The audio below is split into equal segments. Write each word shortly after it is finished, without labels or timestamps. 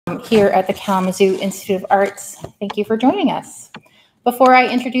here at the Kalamazoo Institute of Arts. Thank you for joining us. Before I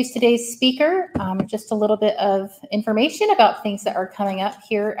introduce today's speaker, just a little bit of information about things that are coming up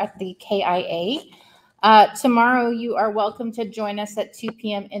here at the KIA. Tomorrow, you are welcome to join us at 2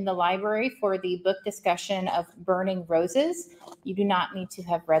 p.m. in the library for the book discussion of Burning Roses. You do not need to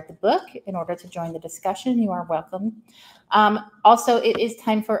have read the book in order to join the discussion. You are welcome. Also, it is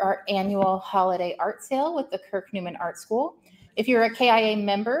time for our annual holiday art sale with the Kirk Newman Art School. If you're a KIA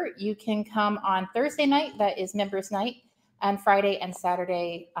member, you can come on Thursday night, that is members night, and Friday and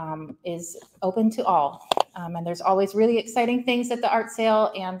Saturday is open to all. And there's always really exciting things at the art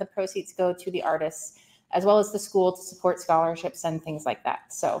sale, and the proceeds go to the artists as well as the school to support scholarships and things like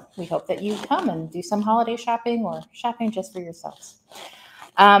that. So we hope that you come and do some holiday shopping or shopping just for yourselves.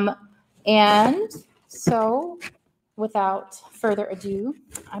 And so without further ado,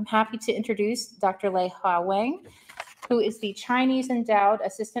 I'm happy to introduce Dr. Leihua Weng, who is the Chinese Endowed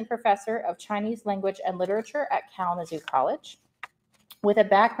Assistant Professor of Chinese Language and Literature at Kalamazoo College. With a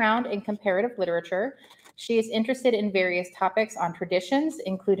background in comparative literature, she is interested in various topics on traditions,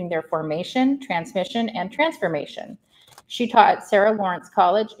 including their formation, transmission, and transformation. She taught at Sarah Lawrence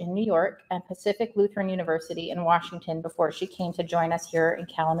College in New York and Pacific Lutheran University in Washington before she came to join us here in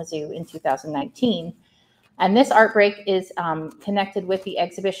Kalamazoo in 2019. And this art break is connected with the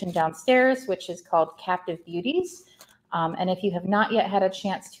exhibition downstairs, which is called Captive Beauties. And if you have not yet had a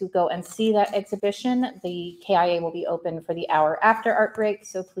chance to go and see that exhibition, the KIA will be open for the hour after art break,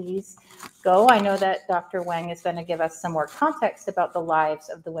 so please go. I know that Dr. Weng is going to give us some more context about the lives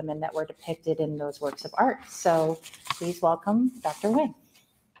of the women that were depicted in those works of art. So please welcome Dr. Weng.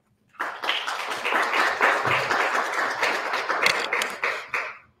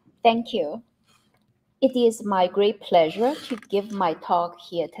 Thank you. It is my great pleasure to give my talk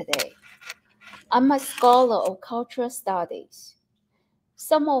here today. I'm a scholar of cultural studies.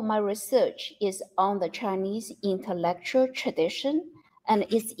 Some of my research is on the Chinese intellectual tradition and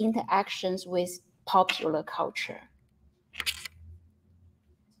its interactions with popular culture.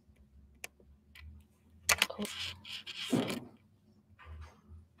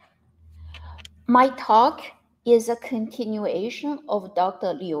 My talk is a continuation of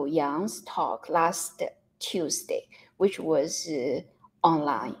Dr. Liu Yang's talk last Tuesday, which was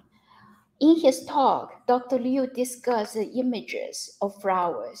online. In his talk, Dr. Liu discussed the images of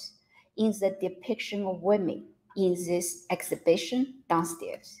flowers in the depiction of women in this exhibition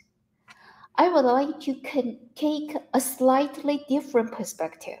downstairs. I would like to take a slightly different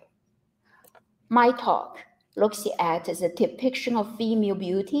perspective. My talk looks at the depiction of female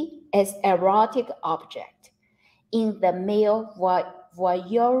beauty as erotic object in the male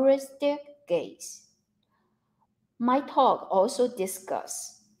voyeuristic gaze. My talk also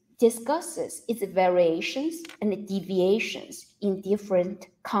discusses its variations and deviations in different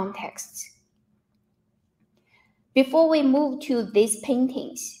contexts. Before we move to these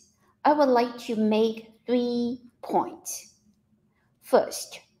paintings, I would like to make 3 points.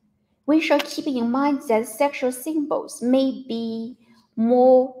 First, we shall keep in mind that sexual symbols may be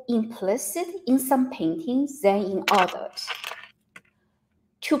more implicit in some paintings than in others.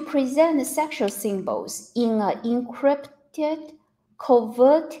 To present sexual symbols in an encrypted,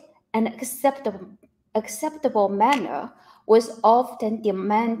 covert, and acceptable manner was often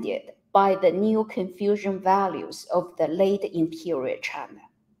demanded by the new Confucian values of the late Imperial China.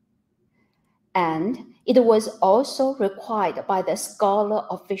 And it was also required by the scholar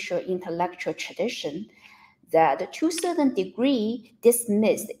official intellectual tradition that to a certain degree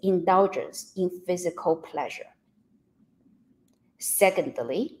dismissed indulgence in physical pleasure.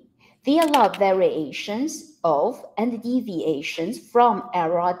 Secondly, there are variations of and deviations from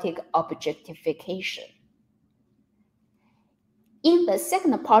erotic objectification. In the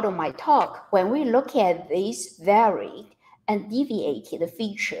second part of my talk, when we look at these varied and deviated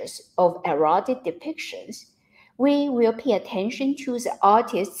features of erotic depictions, we will pay attention to the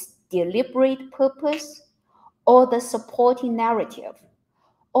artist's deliberate purpose or the supporting narrative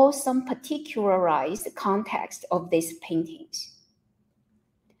or some particularized context of these paintings.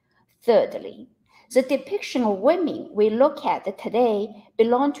 Thirdly, the depiction of women we look at today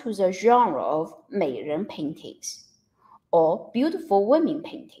belong to the genre of 美人 paintings, or beautiful women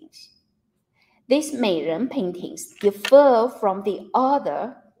paintings. These 美人 paintings differ from the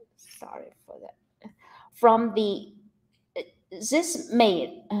other, these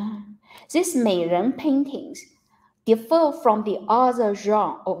美人 paintings differ from the other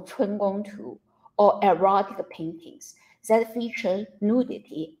genre of 春宫图 or erotic paintings that feature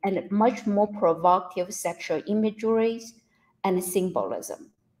nudity and much more provocative sexual imageries and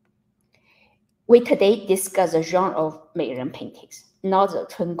symbolism. We today discuss the genre of 美人 paintings. not the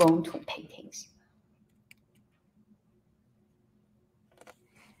春宫图 paintings.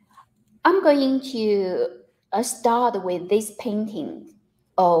 I'm going to start with this painting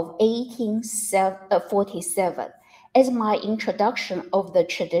of 1847 as my introduction of the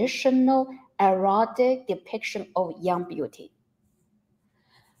traditional erotic depiction of young beauty.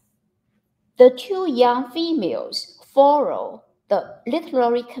 The two young females follow the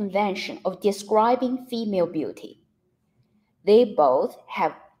literary convention of describing female beauty. They both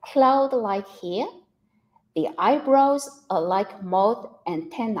have cloud-like hair. The eyebrows are like moth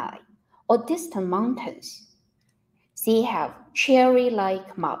antennae or distant mountains. They have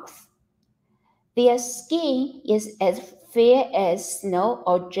cherry-like mouth. Their skin is as fair as snow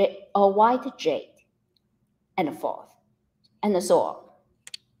or white jade, and forth, and so on.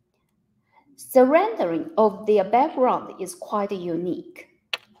 The rendering of their background is quite unique.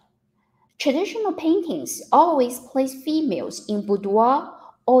 Traditional paintings always place females in boudoir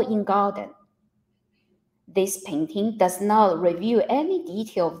or in garden. This painting does not reveal any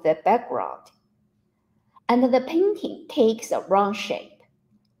detail of the background, and the painting takes a round shape,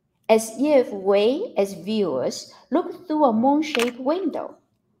 as if we, as viewers, look through a moon-shaped window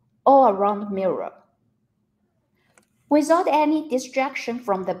or a round mirror. Without any distraction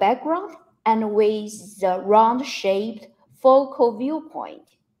from the background and with the round-shaped focal viewpoint,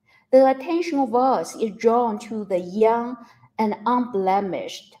 the attention of us is drawn to the young and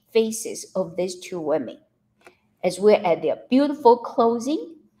unblemished faces of these two women, as well as their beautiful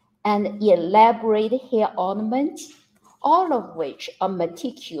clothing and elaborate hair ornaments, all of which are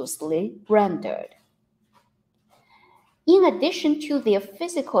meticulously rendered. In addition to their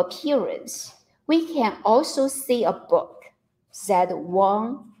physical appearance, we can also see a book that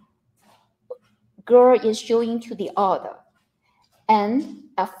one girl is showing to the other, and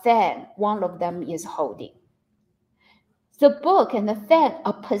a fan one of them is holding. The book and the fan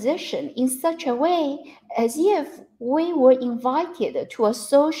are positioned in such a way as if we were invited to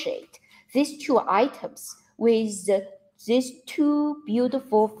associate these two items with these two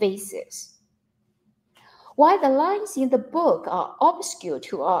beautiful faces. While the lines in the book are obscure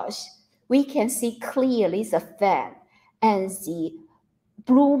to us, we can see clearly the fan and the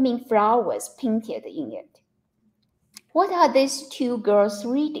blooming flowers painted in it. What are these two girls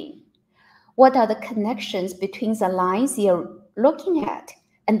reading? What are the connections between the lines they are looking at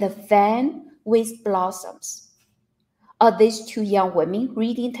and the fan with blossoms? Are these two young women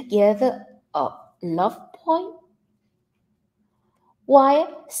reading together a love poem?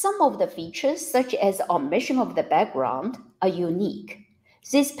 While some of the features, such as omission of the background, are unique,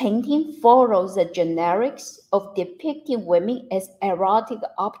 this painting follows the generics of depicting women as erotic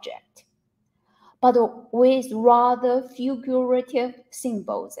objects, but with rather figurative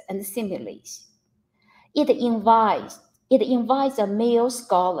symbols and similes. It invites a male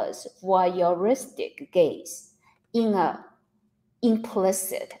scholar's voyeuristic gaze in an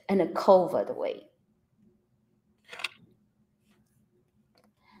implicit and a covert way.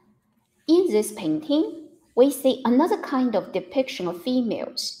 In this painting, we see another kind of depiction of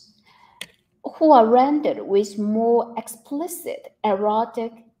females who are rendered with more explicit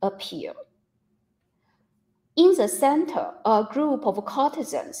erotic appeal. In the center are a group of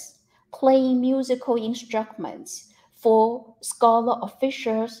courtesans playing musical instruments for scholar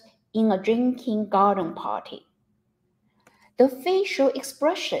officials in a drinking garden party. The facial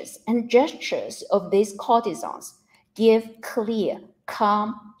expressions and gestures of these courtesans give clear,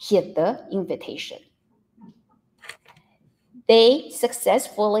 calm, hither invitation. They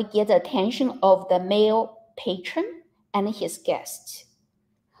successfully get the attention of the male patron and his guests.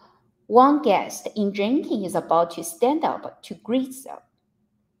 One guest in drinking is about to stand up to greet them.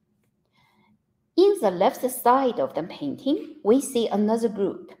 In the left side of the painting, we see another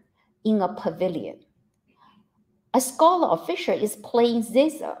group in a pavilion. A scholar official is playing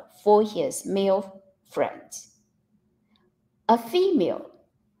zither for his male friends. A female,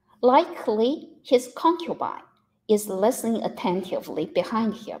 likely his concubine, is listening attentively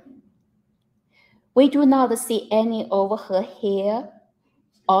behind him. We do not see any of her hair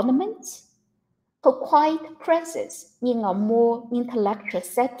ornaments. Her quiet presence in a more intellectual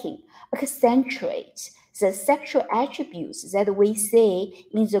setting accentuates the sexual attributes that we see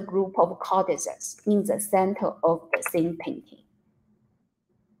in the group of courtesans in the center of the same painting.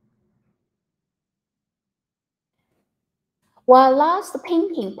 While last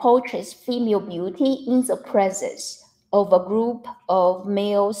painting portrays female beauty in the presence of a group of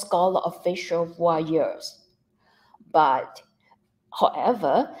male scholar official voyeurs. But,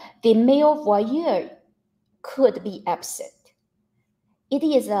 however, the male voyeur could be absent. It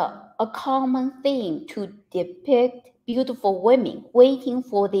is a common theme to depict beautiful women waiting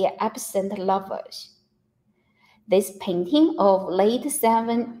for their absent lovers. This painting of late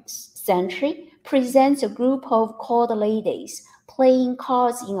 7th century presents a group of court ladies playing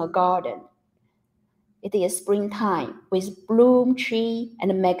cards in a garden. It is springtime with bloom tree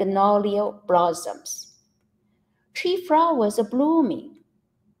and magnolia blossoms. Tree flowers are blooming.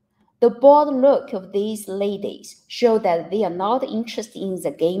 The bored look of these ladies shows that they are not interested in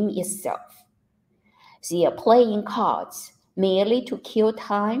the game itself. They are playing cards merely to kill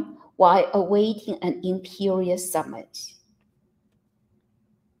time while awaiting an imperial summons.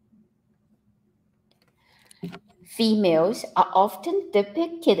 Females are often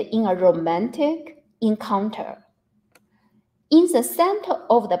depicted in a romantic encounter. In the center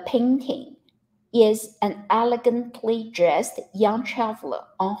of the painting is an elegantly dressed young traveler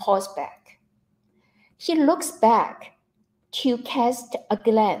on horseback. He looks back to cast a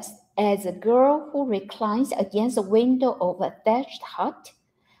glance at the girl who reclines against the window of a thatched hut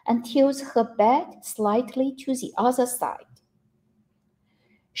and tilts her bed slightly to the other side.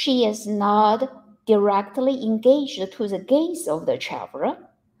 She is not directly engaged to the gaze of the traveler,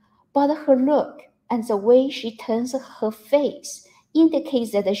 but her look and the way she turns her face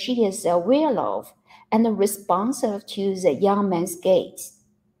indicates that she is aware of and responsive to the young man's gaze.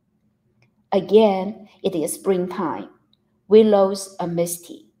 Again, it is springtime. Willows are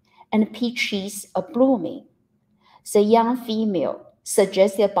misty, and peach trees are blooming. The young female,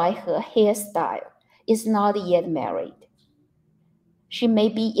 suggested by her hairstyle, is not yet married. She may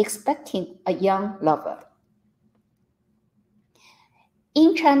be expecting a young lover.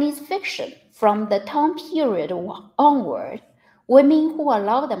 In Chinese fiction, from the Tang period onward, women who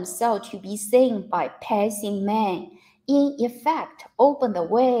allow themselves to be seen by passing men in effect open the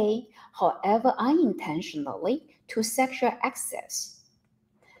way, however unintentionally, to sexual access.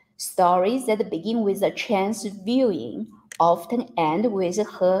 Stories that begin with a chance viewing often end with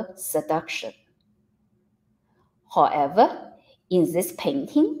her seduction. However, in this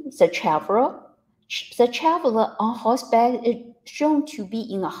painting, the traveler on horseback is shown to be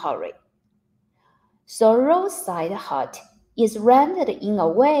in a hurry. The roadside hut is rendered in a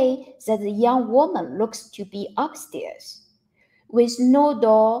way that the young woman looks to be upstairs, with no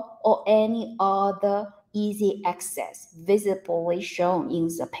door or any other easy access visibly shown in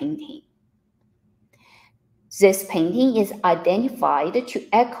the painting. This painting is identified to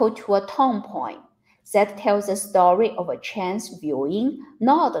echo to a tone poem that tells the story of a chance viewing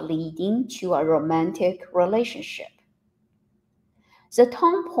not leading to a romantic relationship. The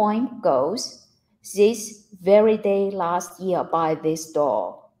tone poem goes, "This very day last year by this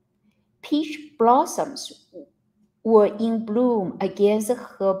door, peach blossoms were in bloom against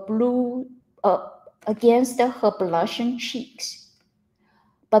her blushing cheeks.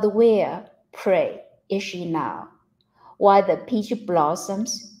 But where, pray, is she now? While the peach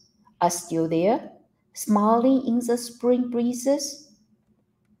blossoms are still there, smiling in the spring breezes?"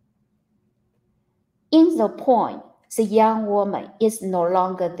 In the poem, the young woman is no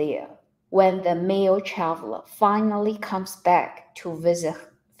longer there when the male traveler finally comes back to visit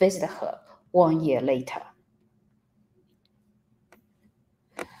her 1 year later.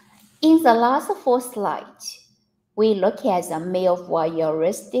 In the last 4 slides, we look at the male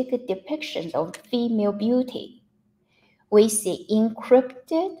voyeuristic depictions of female beauty. We see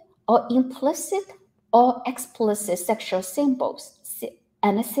encrypted or implicit or explicit sexual symbols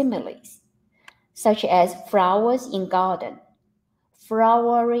and similes, such as flowers in garden,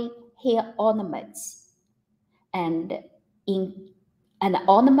 flowery hair ornaments, and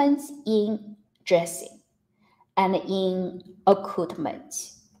ornaments in dressing and in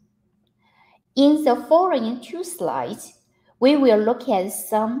accoutrements. In the following 2 slides, we will look at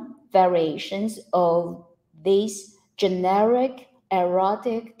some variations of these generic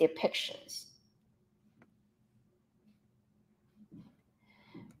erotic depictions.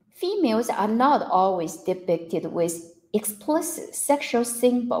 Females are not always depicted with explicit sexual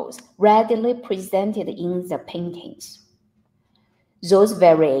symbols readily presented in the paintings. Those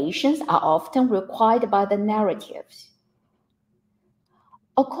variations are often required by the narratives.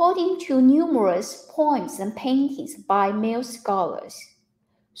 According to numerous poems and paintings by male scholars,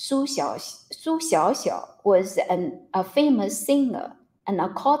 Su Xiaoxiao was a famous singer and a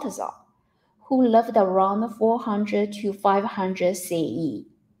courtesan who lived around 400 to 500 CE.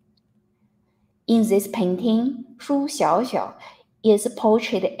 In this painting, Su Xiaoxiao is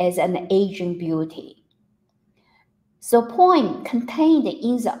portrayed as an aging beauty. The poem contained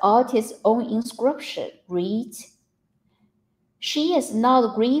in the artist's own inscription reads, "She is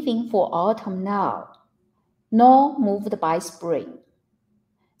not grieving for autumn now, nor moved by spring.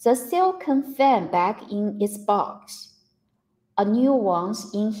 The silken fan back in its box, a new one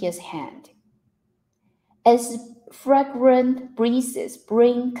in his hand. As fragrant breezes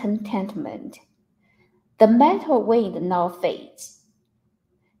bring contentment, the metal wind now fades.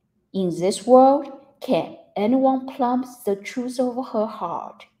 In this world, can anyone plumb the truth of her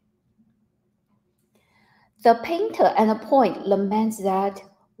heart? The painter at a point laments that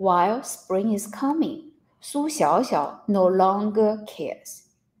while spring is coming, Su Xiaoxiao no longer cares.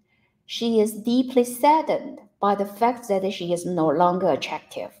 She is deeply saddened by the fact that she is no longer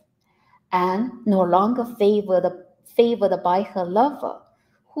attractive and no longer favored by her lover,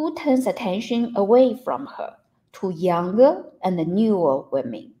 who turns attention away from her to younger and newer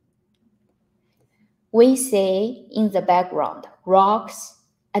women. We see in the background rocks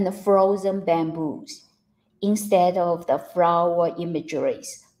and frozen bamboos instead of the flower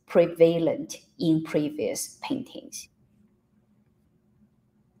imageries prevalent in previous paintings.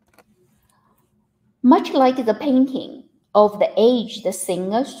 Much like the painting of the aged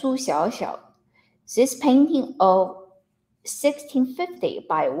singer Su Xiaoxiao, this painting of 1650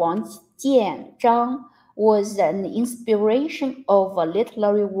 by Wang Jianzhang was an inspiration of a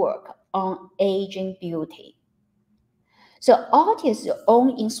literary work on aging beauty. The artist's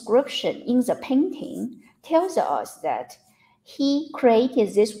own inscription in the painting tells us that he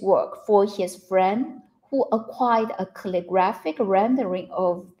created this work for his friend who acquired a calligraphic rendering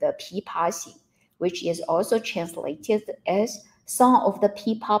of the pipa xing, which is also translated as Song of the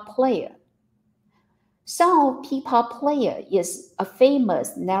Pipa Player. Song of Pipa Player is a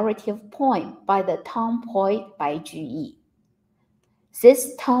famous narrative poem by the town poet Bai Juyi.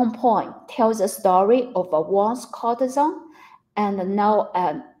 This town poem tells the story of a once courtesan and now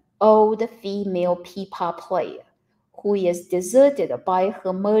an old female pipa player who is deserted by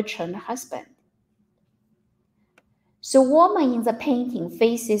her merchant husband. The woman in the painting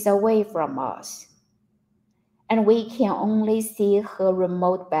faces away from us, and we can only see her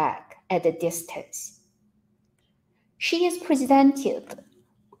remote back at a distance. She is presented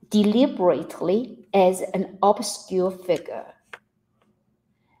deliberately as an obscure figure.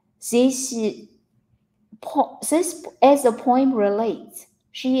 As the poem relates,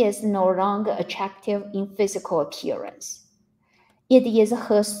 she is no longer attractive in physical appearance. It is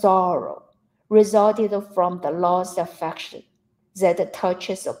her sorrow, resulted from the lost affection, that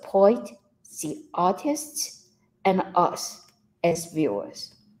touches the poet, the artists, and us as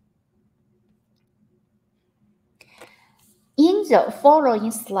viewers. In the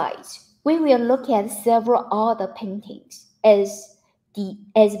following slides, we will look at several other paintings as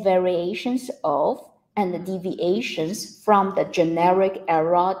variations of and deviations from the generic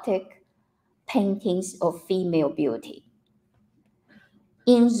erotic paintings of female beauty.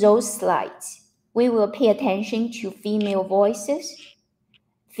 In those slides, we will pay attention to female voices,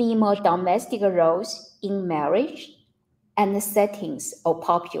 female domestic roles in marriage, and the settings of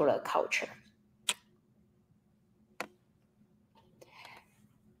popular culture.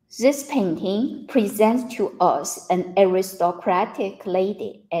 This painting presents to us an aristocratic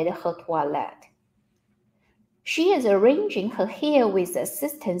lady at her toilette. She is arranging her hair with the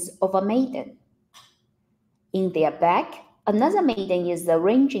assistance of a maiden. In their back, another maiden is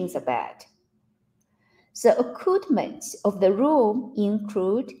arranging the bed. The accoutrements of the room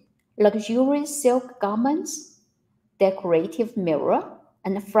include luxurious silk garments, decorative mirror,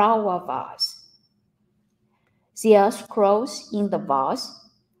 and flower vase. There are scrolls in the vase,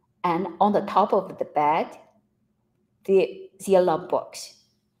 and on the top of the bed, there are books.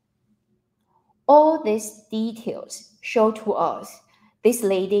 All these details show to us this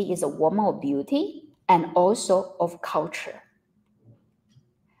lady is a woman of beauty and also of culture.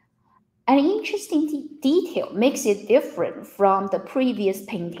 An interesting detail makes it different from the previous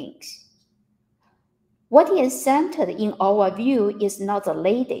paintings. What is centered in our view is not the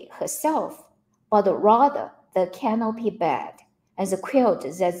lady herself, but rather the canopy bed and the quilt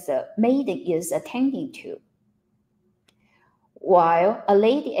that the maiden is attending to. While a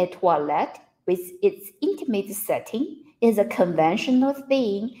lady at toilette with its intimate setting is a conventional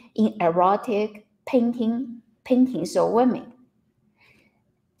thing in erotic paintings of women.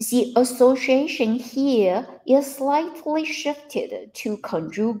 The association here is slightly shifted to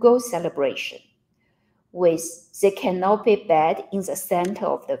conjugal celebration, with the canopy bed in the center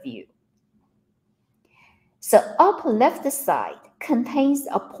of the view. The upper left side contains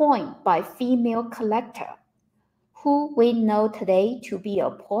a poem by female collector, who we know today to be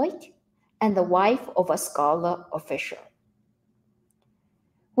a poet and the wife of a scholar official.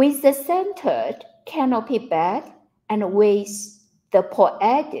 With the centered canopy bed and with the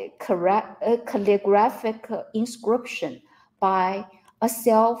poetic calligraphic inscription by a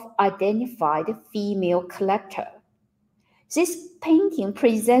self-identified female collector, This painting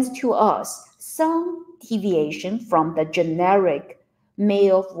presents to us some deviation from the generic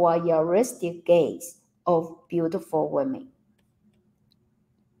male voyeuristic gaze of beautiful women.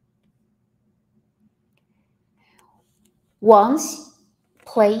 Once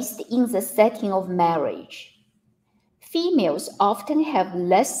placed in the setting of marriage, females often have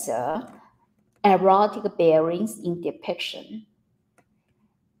lesser erotic bearings in depiction.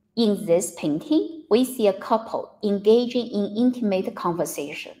 In this painting, we see a couple engaging in intimate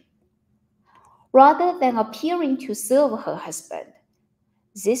conversation. Rather than appearing to serve her husband,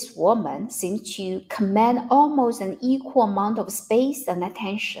 this woman seems to command almost an equal amount of space and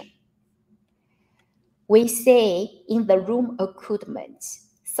attention. We say in the room accoutrements,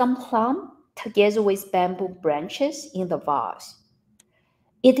 some plum together with bamboo branches in the vase.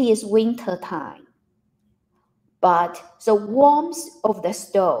 It is winter time, but the warmth of the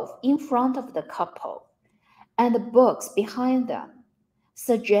stove in front of the couple and the books behind them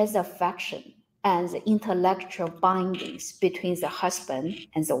suggest affection and the intellectual bindings between the husband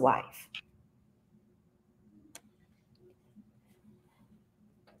and the wife.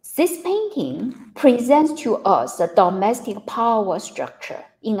 This painting presents to us the domestic power structure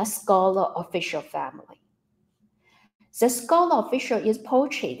in a scholar official family. The scholar official is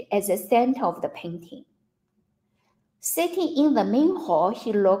portrayed as the center of the painting. Sitting in the main hall,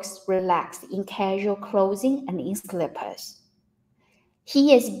 he looks relaxed in casual clothing and in slippers.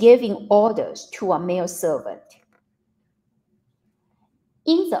 He is giving orders to a male servant.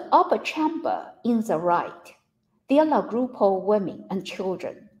 In the upper chamber, in the right, there are a group of women and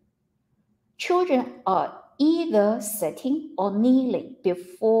children. Children are either sitting or kneeling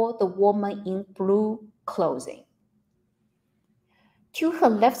before the woman in blue clothing. To her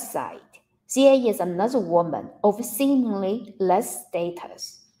left side, there is another woman of seemingly less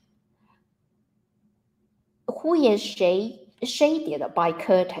status, who is shaded by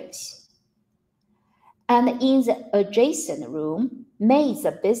curtains. And in the adjacent room, maids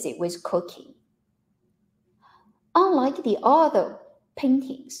are busy with cooking. Unlike the other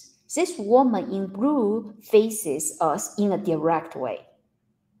paintings, this woman in blue faces us in a direct way.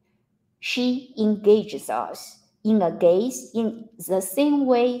 She engages us in a gaze in the same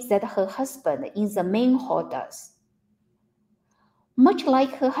way that her husband in the main hall does. Much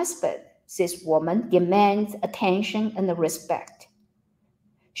like her husband, this woman demands attention and respect.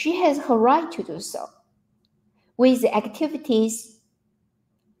 She has her right to do so. With the activities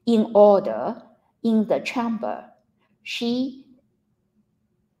in order in the chamber, she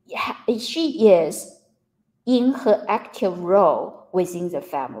is in her active role within the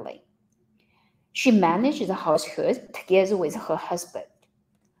family. She manages the household together with her husband,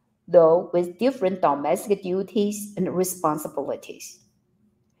 though with different domestic duties and responsibilities.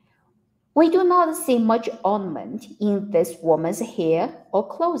 We do not see much ornament in this woman's hair or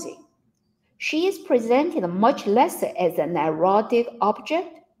clothing. She is presented much less as an erotic object,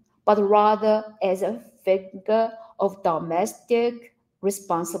 but rather as a figure of domestic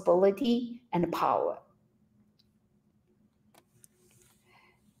responsibility and power.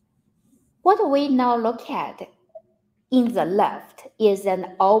 What we now look at in the left is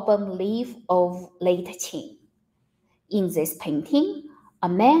an album leaf of late Qing. In this painting, a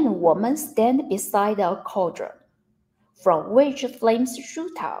man and woman stand beside a cauldron, from which flames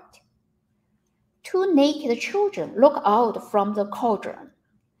shoot out. Two naked children look out from the cauldron,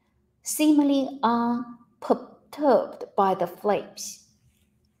 seemingly unperturbed by the flames.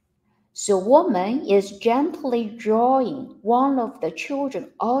 The woman is gently drawing one of the children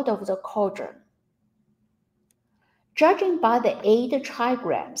out of the cauldron. Judging by the 8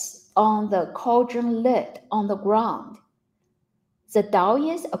 trigrams on the cauldron lid on the ground, the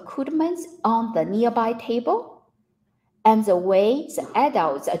dahlia's accoutrements on the nearby table, and the way the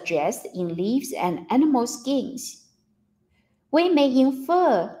adults are dressed in leaves and animal skins, we may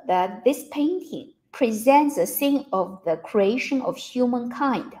infer that this painting presents a scene of the creation of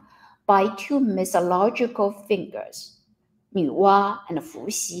humankind by 2 mythological figures, 女娲 and 伏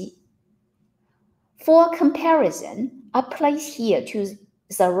羲. For comparison, I place here to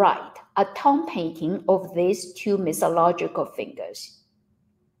the right a tone painting of these 2 mythological figures.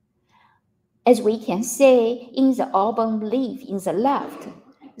 As we can see in the album leaf in the left,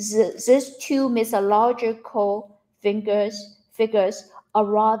 these 2 mythological figures are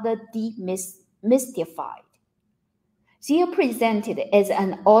rather demystified. They are presented as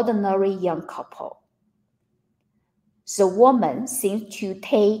an ordinary young couple. The woman seems to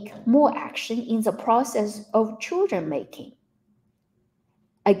take more action in the process of children making.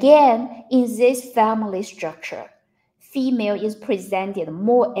 Again, in this family structure, female is presented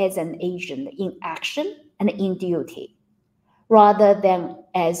more as an agent in action and in duty, rather than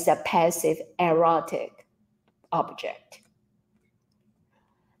as a passive erotic object.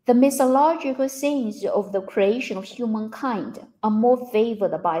 The mythological scenes of the creation of humankind are more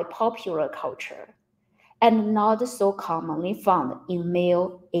favored by popular culture and not so commonly found in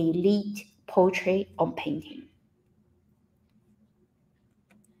male elite poetry or painting.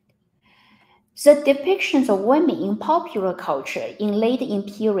 The depictions of women in popular culture in late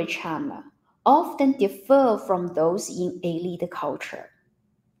Imperial China often differ from those in elite culture.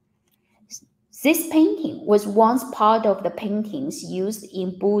 This painting was once part of the paintings used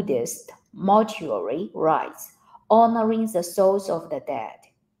in Buddhist mortuary rites, honoring the souls of the dead.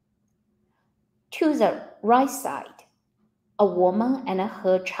 To the right side, a woman and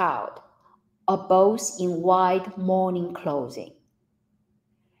her child are both in white mourning clothing.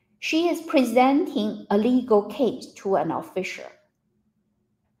 She is presenting a legal case to an official.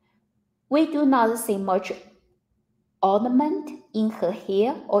 We do not see much ornament in her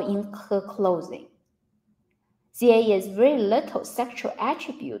hair or in her clothing. There is very little sexual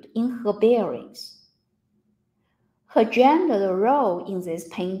attribute in her bearings. Her gender role in this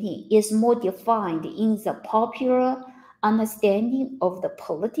painting is more defined in the popular understanding of the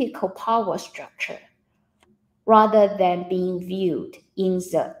political power structure, rather than being viewed in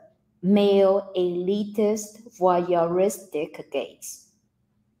the male elitist voyeuristic gaze.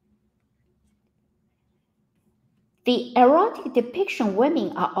 The erotic depiction of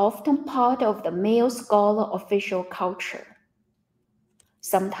women are often part of the male scholar official culture.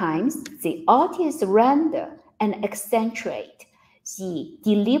 Sometimes the artists render and accentuate the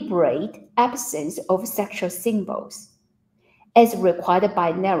deliberate absence of sexual symbols, as required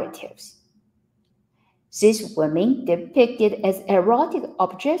by narratives. These women depicted as erotic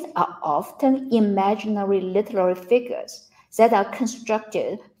objects are often imaginary literary figures that are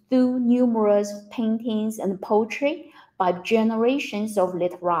constructed through numerous paintings and poetry by generations of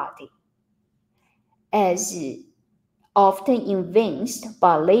literati, as often evinced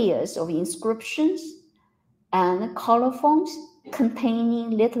by layers of inscriptions and colophons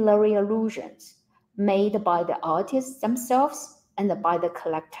containing literary allusions made by the artists themselves and by the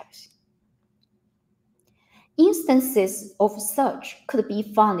collectors. Instances of such could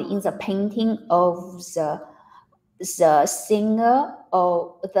be found in the painting of the singer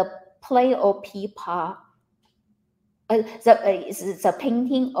or the play of Pipa, the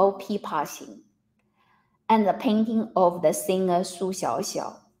painting of Pipa Xing, and the painting of the singer Su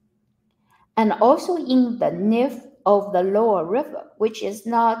Xiaoxiao, and also in the nymph of the lower river, which is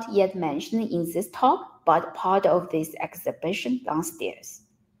not yet mentioned in this talk, but part of this exhibition downstairs.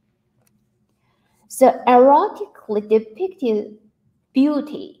 The erotically depicted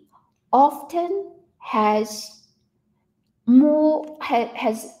beauty often has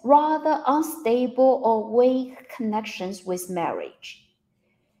rather unstable or weak connections with marriage.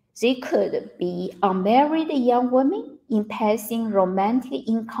 They could be unmarried young women in passing romantic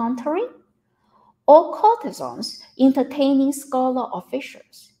encountering, or courtesans entertaining scholar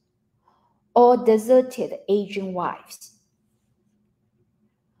officials, or deserted aging wives.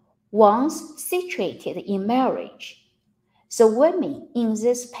 Once situated in marriage, the women in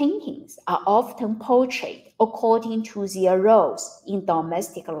these paintings are often portrayed according to their roles in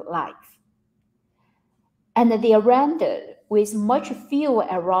domestic life, and they are rendered with much fewer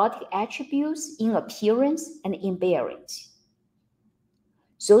erotic attributes in appearance and in bearings.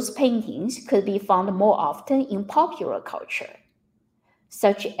 Those paintings could be found more often in popular culture,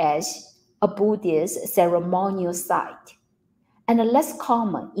 such as a Buddhist ceremonial site, and less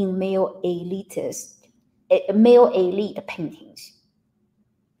common in male elite paintings.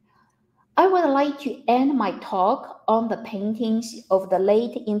 I would like to end my talk on the paintings of the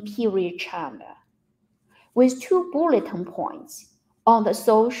late Imperial China with 2 bulletin points on the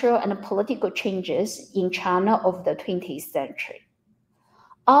social and political changes in China of the 20th century.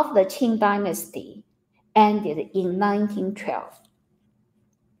 Of the Qing dynasty ended in 1912.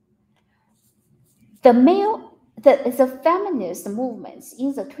 The feminist movements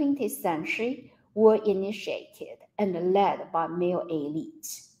in the 20th century were initiated and led by male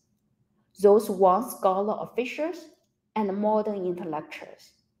elites, those once scholar officials and modern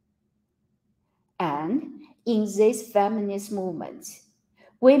intellectuals. And in these feminist movements,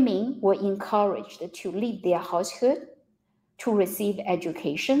 women were encouraged to leave their household, to receive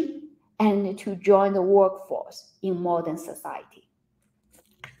education, and to join the workforce in modern society.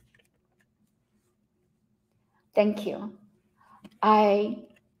 Thank you. I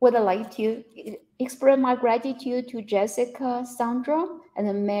would like to express my gratitude to Jessica, Sandra,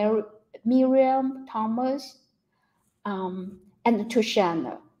 and Miriam, Thomas, and to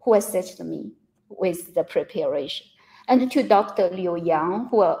Shanna, who assisted me with the preparation. and to Dr. Liu Yang,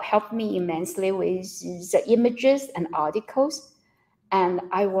 who helped me immensely with the images and articles. And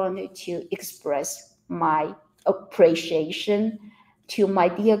I wanted to express my appreciation to my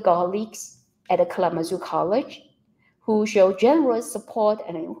dear colleagues at Kalamazoo College who show generous support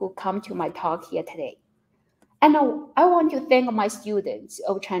and who come to my talk here today. And I want to thank my students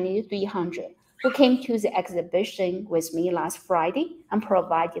of Chinese 300 who came to the exhibition with me last Friday and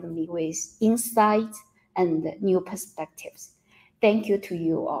provided me with insights and new perspectives. Thank you to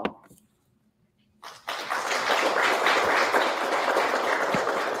you all.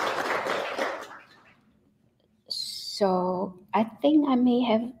 So I think I may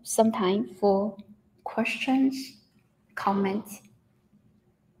have some time for questions, comments.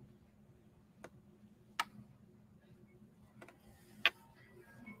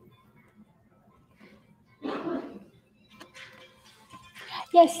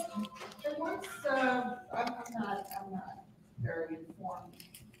 Yes. There was, I'm not very informed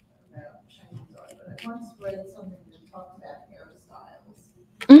about Chinese art, but I once read something that talked about hairstyles.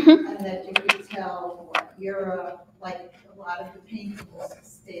 Mm-hmm. And that you could tell what era, like a lot of the paintings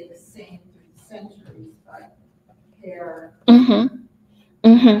stay the same through the centuries, but hair Mm-hmm.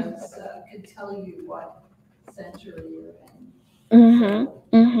 Mm-hmm. could tell you what century you're in. Mm-hmm. So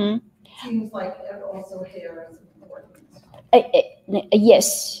Mm-hmm. seems like also hair is important.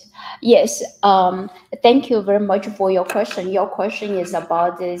 Yes, yes. Thank you very much for your question. Your question is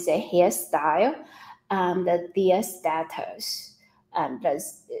about the hairstyle and their status, and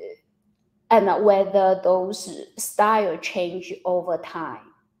whether those style change over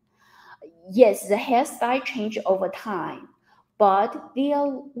time. Yes, the hairstyle change over time, but there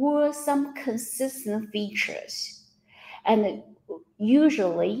were some consistent features, and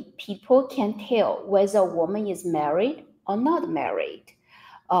usually people can tell whether a woman is married or not married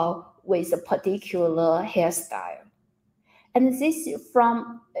with a particular hairstyle. And this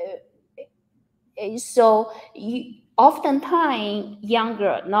from, so oftentimes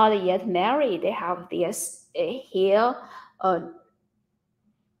younger, not yet married, they have their hair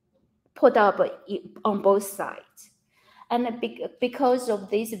put up on both sides. And because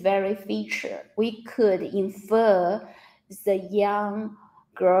of this very feature, we could infer the young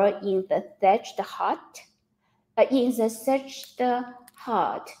girl in the thatched hut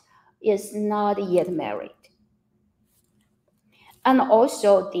is not yet married. And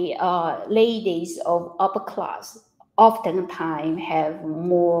also the ladies of upper class oftentimes have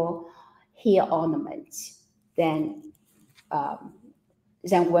more hair ornaments than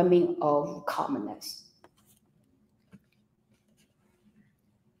women of commoners.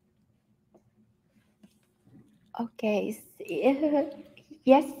 Okay,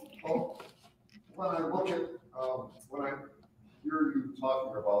 yes? Well, when I look at, when I hear you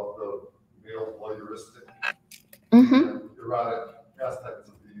talking about the male voyeuristic and erotic aspects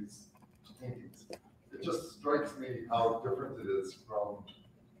of these paintings, it just strikes me how different it is from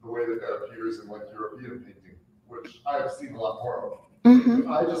the way that appears in like European painting, which I've seen a lot more of. If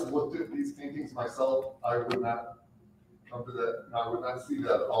I just looked at these paintings myself, I would not come to that, I would not see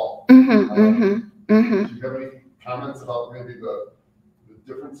that at all. Do you have any comments about maybe the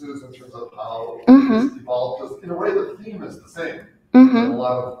differences in terms of how this evolved? Because in a way, the theme is the same. And a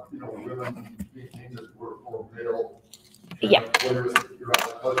lot of women being painted were for male, voyeuristic,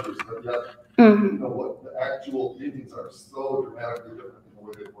 erotic pleasures, but yet what the actual paintings are so dramatically different in the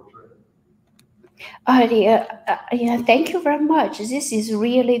way they portray it. Thank you very much. This is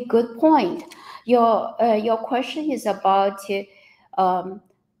really good point. Your question is about the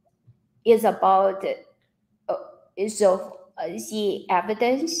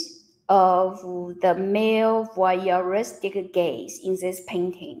evidence of the male voyeuristic gaze in these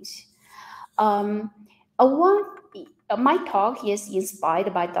paintings. My talk is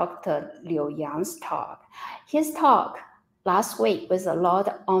inspired by Dr. Liu Yang's talk. His talk last week was a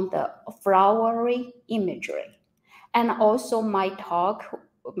lot on the flowery imagery. And also my talk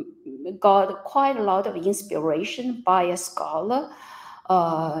got quite a lot of inspiration by a scholar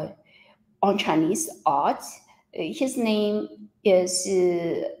on Chinese art. His name is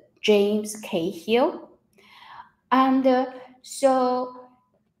James Cahill. And so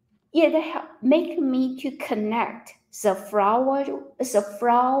it made me to connect the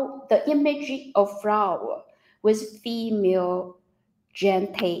image of flower with female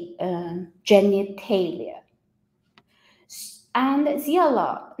genitalia. And there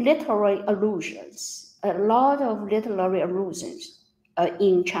are literary allusions, a lot of literary allusions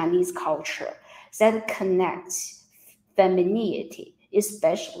in Chinese culture that connects femininity,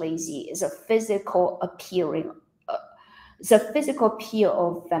 especially the physical appeal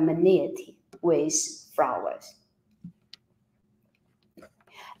of femininity with flowers.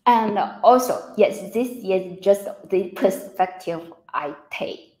 And also, yes, this is just the perspective I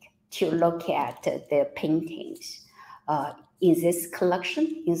take to look at the paintings in this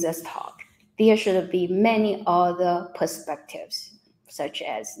collection, in this talk. There should be many other perspectives, such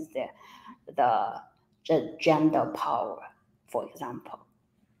as the gender power, for example.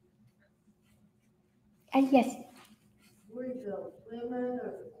 And yes. Were the women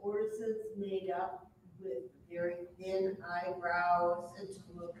or the corsets made up with very thin eyebrows and to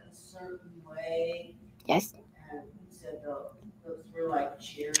look a certain way? Yes. And you said those were like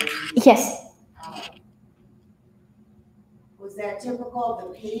cherries. Yes. Was that typical of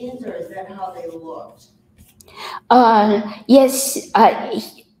the paintings, or is that how they looked? Yes.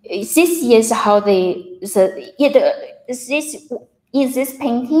 This is how they. In this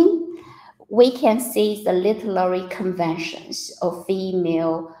painting, we can see the literary conventions of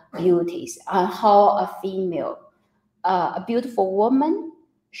female beauties and how a beautiful woman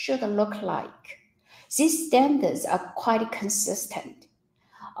should look like. These standards are quite consistent.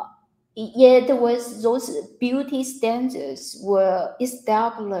 Yet those beauty standards were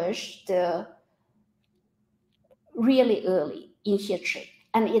established really early in history,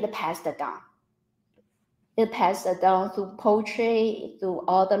 and it passed down. It passed down through poetry, through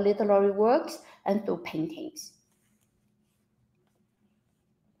other literary works, and through paintings.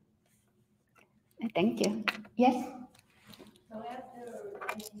 Thank you. Yes? So after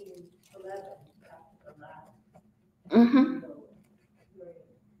 1911, after the last Mm-hmm.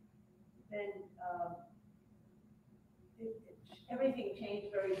 then everything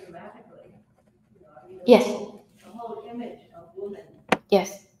changed very dramatically. You know, I mean, Yes. The whole image of women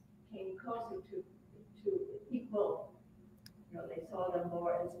Yes. came closer to equal. You know, they saw them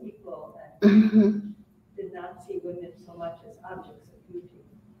more as equal and Mm-hmm. did not see women so much as objects of beauty.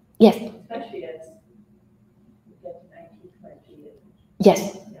 Yes. Especially as we get to 1920.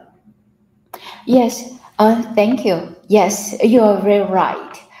 Yes. Yeah. Yes. Thank you. Yes, you are very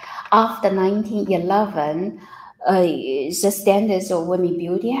right. After 1911, the standards of women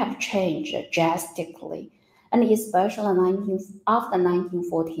beauty have changed drastically, and especially after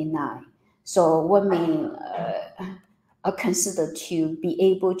 1949. So women are considered to be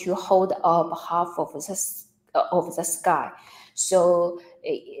able to hold up half of the sky. So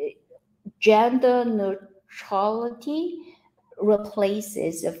gender neutrality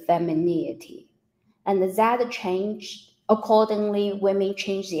replaces femininity. And that changed accordingly. Women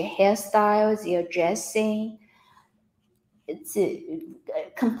change their hairstyles, their dressing. It's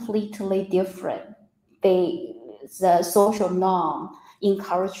completely different. The social norm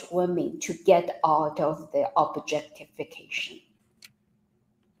encourage women to get out of the objectification.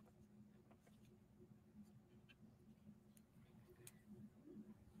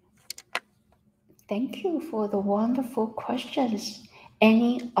 Thank you for the wonderful questions.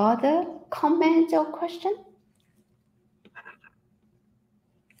 Any other comments or questions?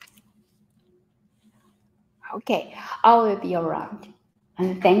 Okay, I will be around.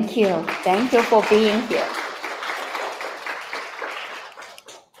 And thank you. Thank you for being here.